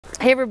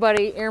Hey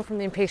everybody, Erin from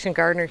the Impatient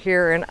Gardener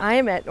here, and I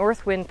am at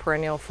Northwind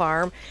Perennial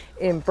Farm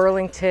in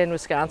Burlington,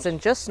 Wisconsin,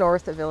 just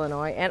north of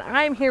Illinois, and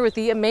I'm here with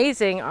the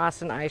amazing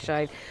Austin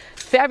Eischeid,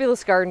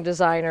 fabulous garden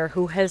designer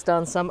who has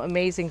done some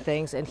amazing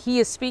things, and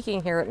he is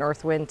speaking here at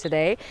Northwind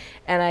today.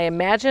 And I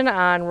imagine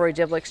on Roy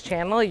Diblick's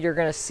channel you're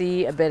going to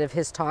see a bit of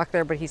his talk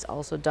there, but he's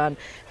also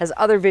has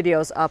other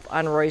videos up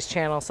on Roy's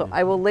channel, so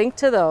I will link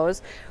to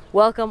those.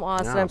 Welcome,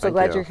 Austin. I'm so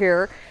glad you're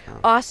here.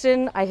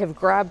 Austin, I have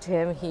grabbed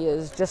him. He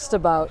is just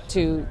about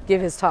to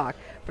give his talk,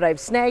 but I've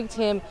snagged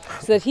him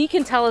so that he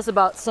can tell us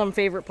about some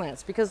favorite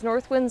plants, because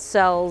Northwind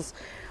sells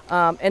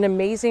an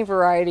amazing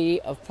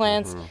variety of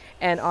plants,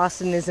 and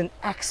Austin is an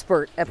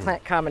expert at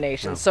plant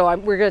combinations. So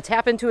we're going to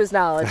tap into his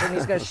knowledge, and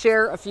he's going to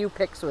share a few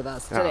picks with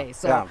us today.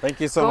 So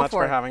thank you so much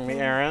for having me,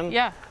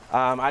 Erin.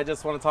 I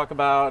just want to talk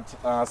about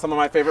some of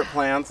my favorite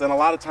plants, and a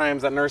lot of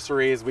times at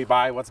nurseries we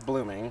buy what's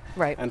blooming.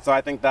 Right. And so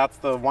I think that's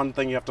the one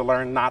thing you have to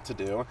learn not to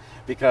do,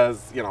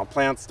 because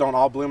plants don't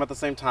all bloom at the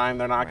same time.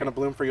 They're not going to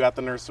bloom for you at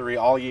the nursery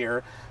all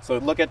year. So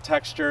look at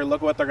texture,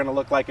 look what they're going to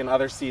look like in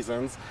other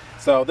seasons.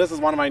 So this is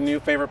one of my new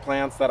favorite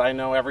plants that I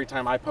know every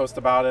time I post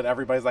about it,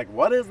 everybody's like,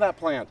 what is that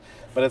plant?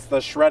 But it's the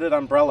shredded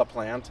umbrella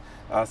plant.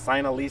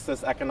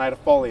 Sinalesis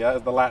echinitifolia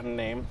is the Latin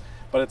name,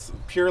 but it's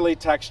purely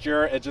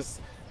texture. It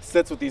just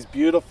sits with these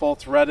beautiful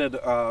threaded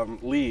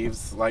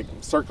leaves, like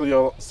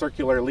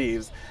circular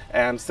leaves,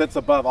 and sits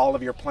above all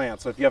of your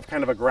plants. So if you have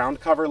kind of a ground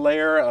cover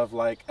layer of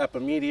like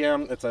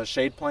epimedium, it's a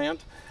shade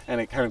plant,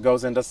 and it kind of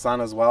goes into sun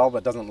as well,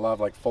 but doesn't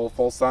love like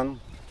full sun.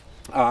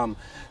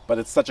 But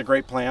it's such a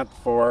great plant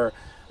for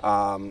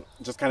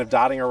just kind of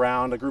dotting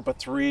around a group of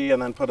 3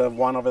 and then put a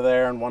 1 over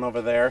there and 1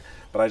 over there.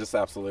 But I just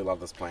absolutely love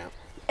this plant.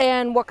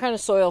 And what kind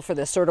of soil for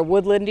this? Sort of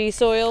woodlandy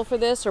soil for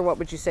this, or what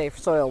would you say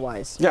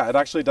soil-wise? Yeah, it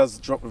actually does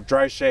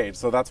dry shade.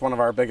 So that's one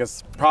of our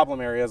biggest problem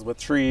areas with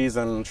trees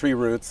and tree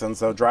roots. And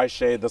so dry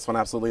shade, this one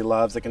absolutely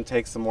loves. It can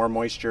take some more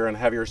moisture and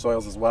heavier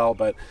soils as well,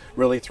 but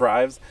really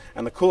thrives.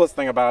 And the coolest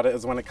thing about it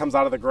is when it comes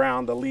out of the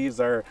ground, the leaves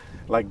are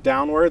like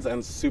downwards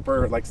and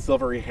super like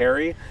silvery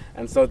hairy.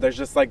 And so there's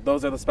just like,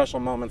 those are the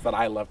special moments that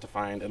I love to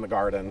find in the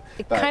garden.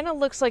 It kind of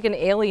looks like an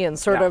alien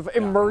sort of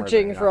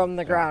emerging from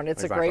the ground.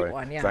 It's exactly, a great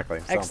one. Exactly.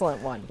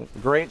 Excellent one.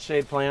 Great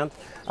shade plant.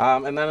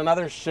 And then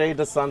another shade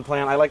to sun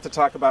plant. I like to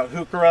talk about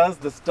heucheras.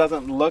 This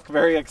doesn't look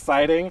very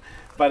exciting,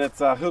 but it's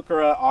a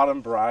heuchera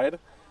autumn bride.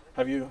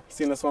 Have you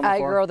seen this one before? I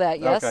grow that,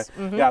 yes.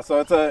 Okay. Yeah,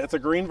 so it's a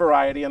green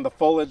variety, and the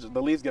foliage,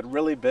 the leaves get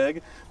really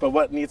big. But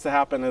what needs to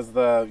happen is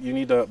you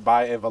need to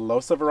buy a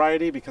villosa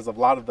variety, because a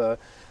lot of the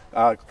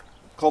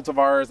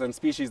cultivars and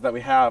species that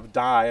we have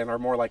die and are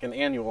more like an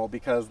annual,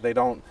 because they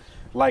don't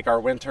like our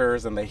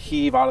winters and they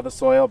heave out of the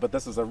soil. But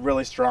this is a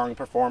really strong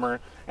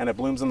performer, and it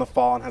blooms in the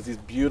fall and has these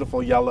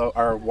beautiful yellow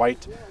or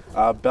white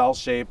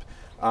bell-shaped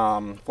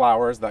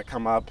flowers that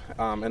come up,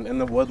 and in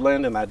the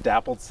woodland, in that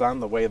dappled sun,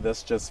 the way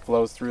this just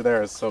flows through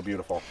there is so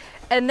beautiful.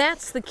 And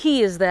that's the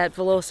key, is that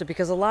villosa,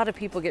 because a lot of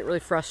people get really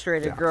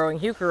frustrated growing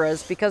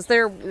heucheras, because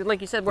they're,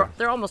 like you said,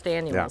 they're almost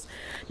annuals.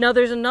 Now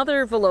there's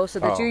another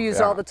villosa that you use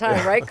all the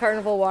time, right?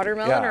 Carnival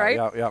watermelon, right?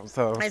 Yeah.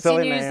 So I've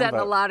seen you use that in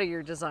a lot of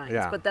your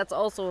designs, but that's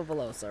also a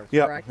villosa,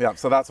 correct? Yeah.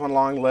 So that's one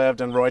long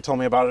lived, and Roy told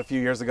me about it a few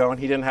years ago, and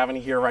he didn't have any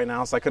here right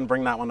now, so I couldn't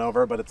bring that one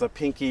over. But it's a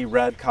pinky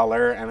red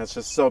color, and it's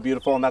just so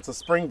beautiful, and that's a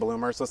spring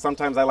bloomer. So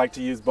sometimes I like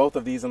to use both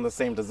of these in the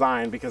same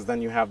design, because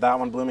then you have that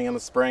one blooming in the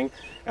spring,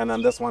 and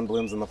then this one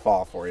blooms in the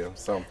fall for you.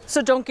 So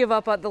don't give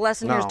up on the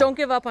lesson here. Don't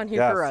give up on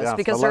heucheras,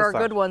 because there are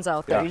good ones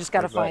out there. You just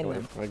got to find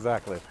them.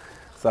 Exactly.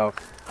 So,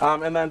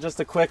 and then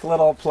just a quick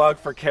little plug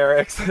for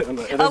Carex.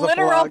 A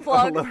literal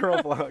plug. A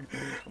literal plug.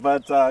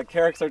 But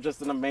Carex are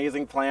just an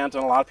amazing plant,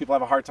 and a lot of people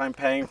have a hard time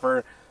paying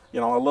for,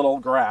 a little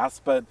grass,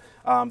 but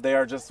they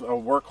are just a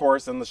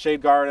workhorse in the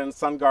shade garden,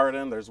 sun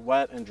garden. There's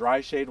wet and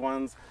dry shade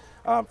ones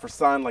for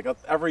sun, like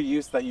every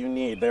use that you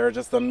need. They're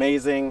just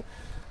amazing.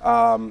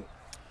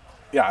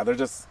 They're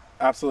just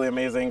absolutely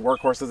amazing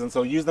workhorses, and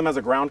so use them as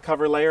a ground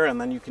cover layer, and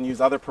then you can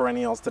use other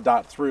perennials to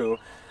dot through,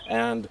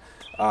 and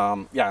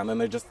and then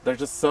they're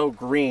just so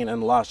green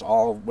and lush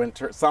all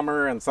winter,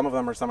 summer, and some of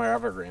them are summer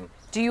evergreen.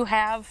 Do you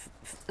have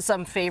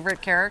some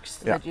favorite Carex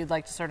that you'd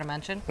like to sort of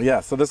mention?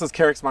 Yeah, so this is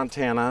Carex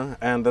montana,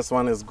 and this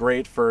one is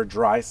great for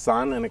dry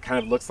sun, and it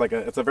kind of looks like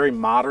it's a very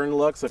modern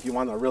look. So if you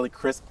want a really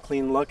crisp,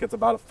 clean look, it's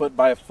about 1 foot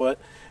by 1 foot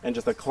and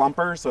just a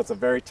clumper, so it's a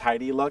very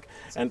tidy look.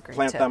 And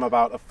plant them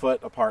about 1 foot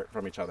apart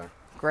from each other.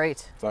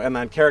 Great. So, and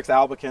then Carex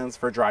albicans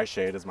for dry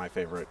shade is my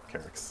favorite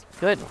Carex.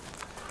 Good.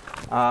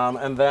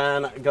 And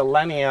then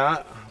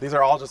Galenia, these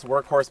are all just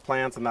workhorse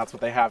plants, and that's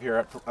what they have here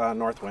at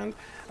Northwind.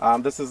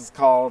 This is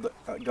called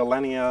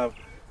Galenia,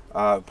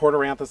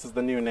 Portoranthus is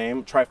the new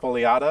name,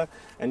 trifoliata,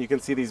 and you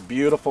can see these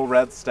beautiful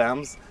red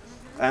stems,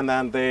 and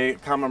then they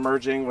come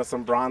emerging with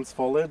some bronze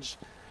foliage,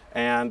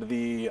 and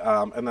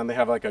then they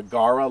have like a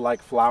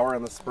gara-like flower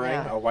in the spring,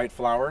 a white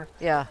flower.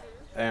 Yeah.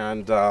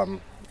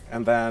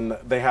 And then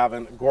they have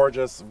a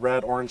gorgeous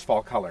red-orange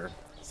fall color.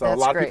 So a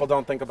lot of people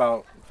don't think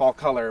about fall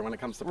color when it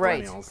comes to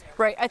perennials.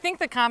 Right. I think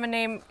the common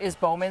name is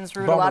Bowman's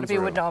root. A lot of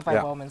people would know it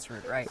by Bowman's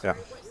root, right? Yeah.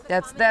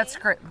 That's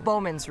great.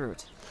 Bowman's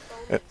root.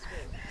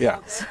 Yeah.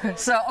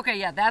 So okay,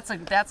 yeah, that's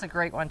a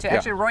great one too. Yeah.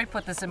 Actually, Roy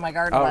put this in my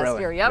garden Oh, last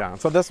really? year. Yep. Yeah.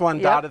 So this one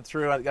Yep. dotted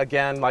through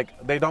again,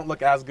 like they don't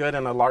look as good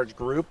in a large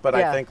group, but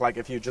Yeah. I think like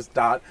if you just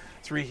dot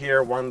 3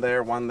 here, 1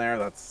 there, 1 there,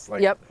 that's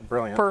like Yep.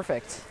 brilliant.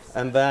 Perfect.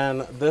 And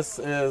then this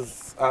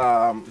is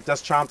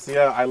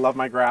Deschampsia. I love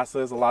my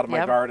grasses. A lot of my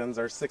Yep. gardens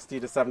are 60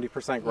 to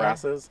 70%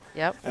 grasses.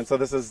 Yep. And so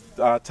this is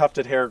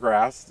tufted hair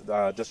grass,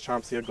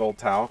 Deschampsia gold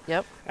tau.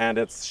 Yep. And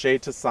it's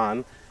shade to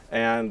sun.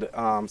 And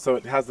so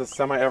it has this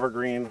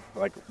semi-evergreen,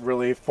 like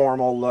really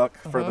formal look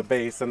for the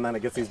base, and then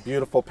it gets these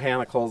beautiful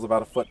panicles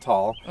about 1 foot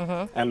tall.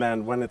 And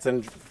then when it's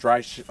in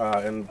dry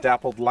and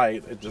dappled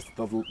light, it just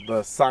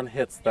the sun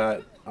hits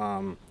that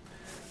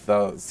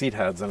the seed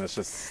heads, and it's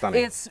just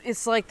stunning.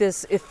 It's like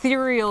this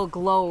ethereal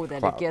glow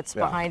that it gets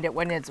yeah. behind it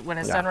when it's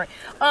Yeah. sunrise.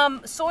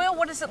 Soil,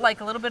 what is it like?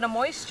 A little bit of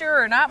moisture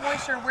or not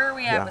moisture? Where are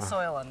we at with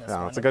soil on this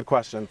one? That's a good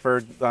question. For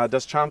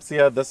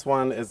Deschampsia, this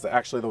one is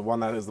actually the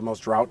one that is the most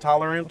drought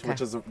tolerant, which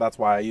is that's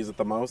why I use it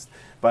the most.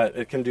 But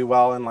it can do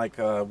well in like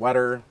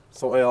wetter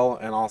soil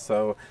and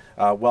also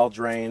well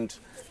drained,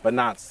 but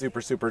not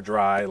super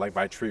dry like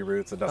by tree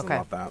roots. It doesn't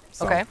love that.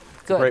 So Okay,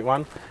 it's good. a great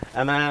one.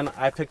 And then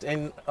I picked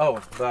in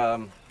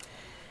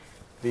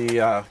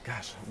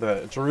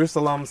the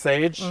Jerusalem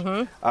sage.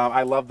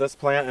 I love this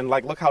plant, and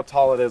like look how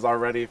tall it is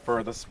already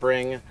for the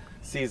spring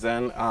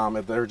season.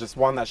 They're just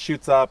one that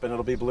shoots up, and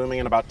it'll be blooming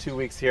in about 2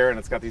 weeks here, and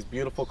it's got these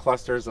beautiful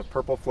clusters of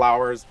purple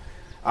flowers,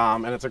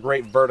 and it's a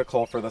great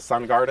vertical for the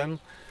sun garden.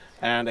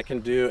 And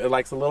it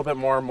likes a little bit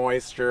more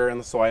moisture in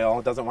the soil.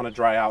 It doesn't want to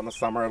dry out in the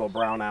summer, it'll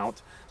brown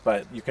out.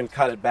 But you can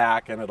cut it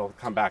back and it'll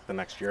come back the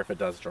next year if it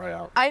does dry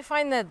out. I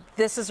find that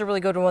this is a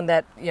really good one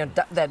that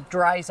that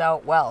dries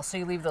out well. So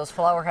you leave those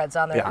flower heads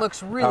on there. Yeah. It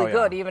looks really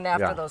good even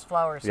after Yeah. those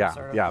flowers. Yeah, have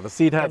sort of yeah. The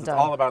seed heads, it's done.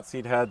 all about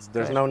seed heads.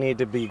 There's no need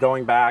to be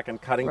going back and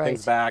cutting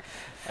things back.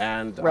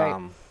 And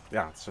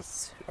yeah, it's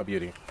just a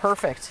beauty.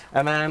 Perfect.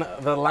 And then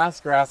the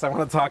last grass I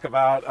want to talk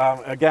about,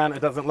 again, it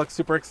doesn't look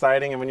super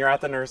exciting. And when you're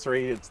at the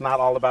nursery, it's not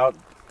all about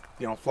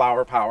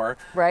flower power.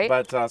 Right.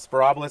 But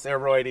Sporobolus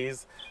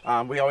aeroides,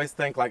 we always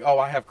think like, oh,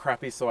 I have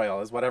crappy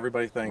soil, is what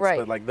everybody thinks. Right.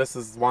 But like this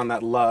is one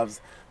that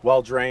loves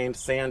well-drained,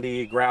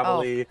 sandy,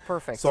 gravelly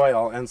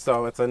soil. And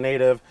so it's a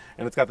native,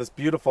 and it's got this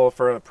beautiful,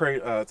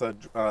 it's a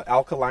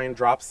alkaline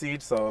drop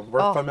seed. So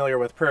we're familiar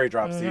with prairie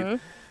drop seed.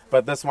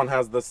 But this one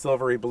has the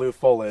silvery blue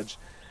foliage.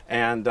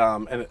 And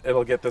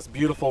it'll get this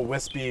beautiful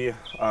wispy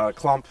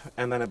clump,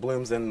 and then it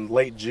blooms in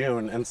late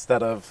June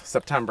instead of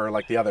September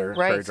like the other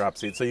prairie drop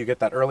seed. So you get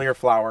that earlier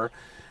flower,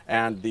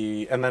 and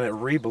then it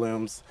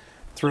reblooms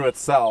through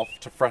itself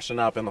to freshen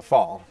up in the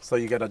fall. So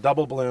you get a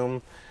double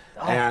bloom,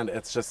 and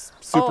it's just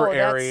super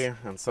airy,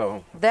 and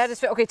so that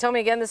is okay. Tell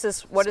me again. This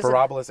is what is it?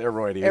 Sporobolus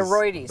aeroides.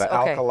 Aeroides. The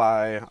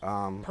alkali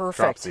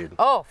drop seed.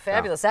 Oh,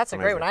 fabulous! Yeah, that's a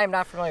great one. I am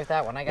not familiar with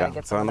that one. I gotta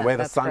get some. So in the way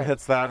the sun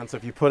hits that, and so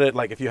if you put it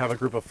like if you have a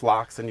group of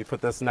phlox and you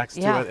put this next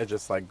to it, it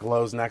just like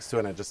glows next to it,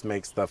 and it just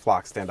makes the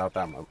phlox stand out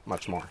that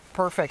much more.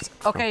 Perfect.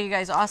 Okay, you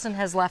guys. Austin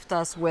has left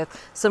us with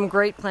some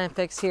great plant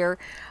picks here.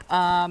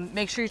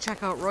 Make sure you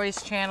check out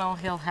Roy's channel.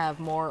 He'll have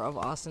more of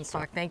Austin's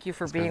talk. Thank you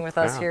for being with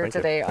us here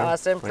today,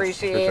 Austin.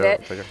 Appreciate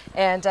it.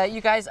 And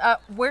you guys,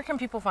 where can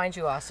people find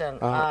you, Austin?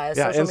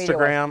 Social media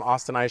Instagram,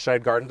 Austin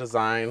Eischeid Garden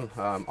Design.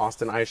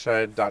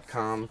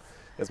 AustinEischeid.com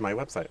is my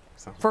website.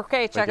 So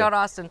okay, check out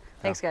Austin.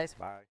 Thanks, guys. Bye.